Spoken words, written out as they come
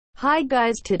Hi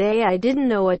guys, today I didn't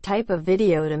know what type of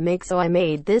video to make, so I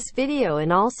made this video,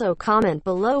 and also comment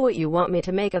below what you want me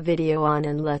to make a video on,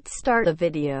 and let's start the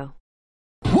video.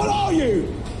 What are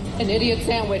you? An idiot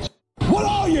sandwich. What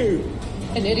are you?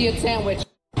 An idiot sandwich.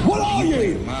 What are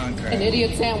you? Minecraft. An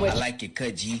idiot sandwich. I like your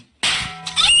cut, G.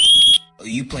 Oh,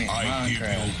 you playing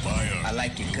Minecraft. I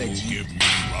like your cut, G. Give me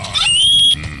rock.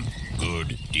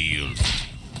 Good deal.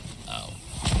 Ow.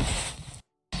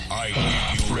 I give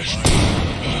you fresh meat.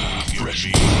 Fresh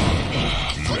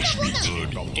meat.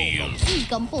 Good deal. 一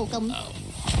咁波咁，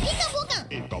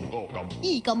一咁波咁，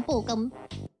一咁波咁。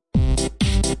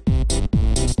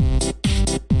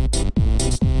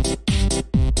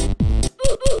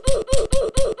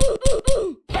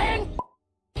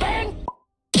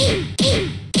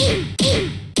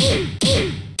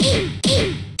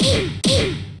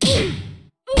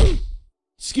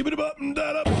Skip it up and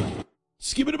that up.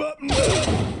 Skip it up and that up.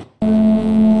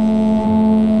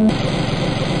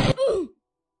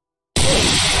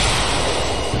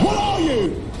 What are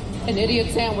you? An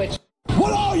idiot sandwich.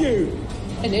 What are you?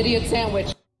 An idiot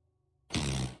sandwich.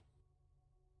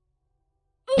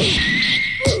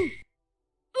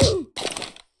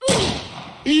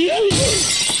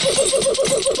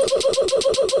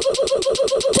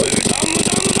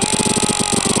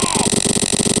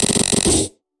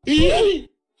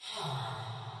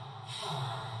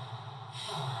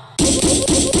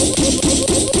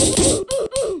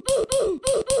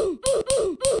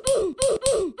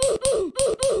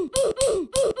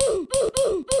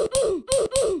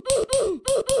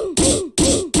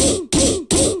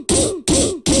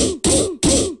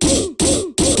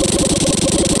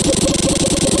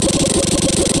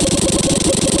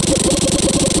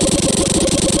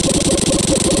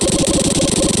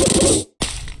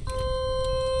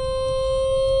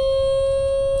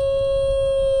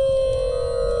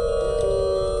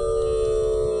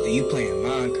 You playing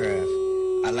Minecraft.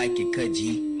 I like your cut,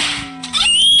 G.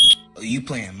 Oh, you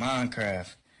playing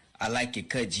Minecraft. I like your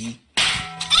cut, G.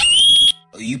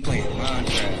 Oh, you playing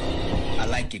Minecraft. I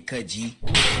like your cut, G.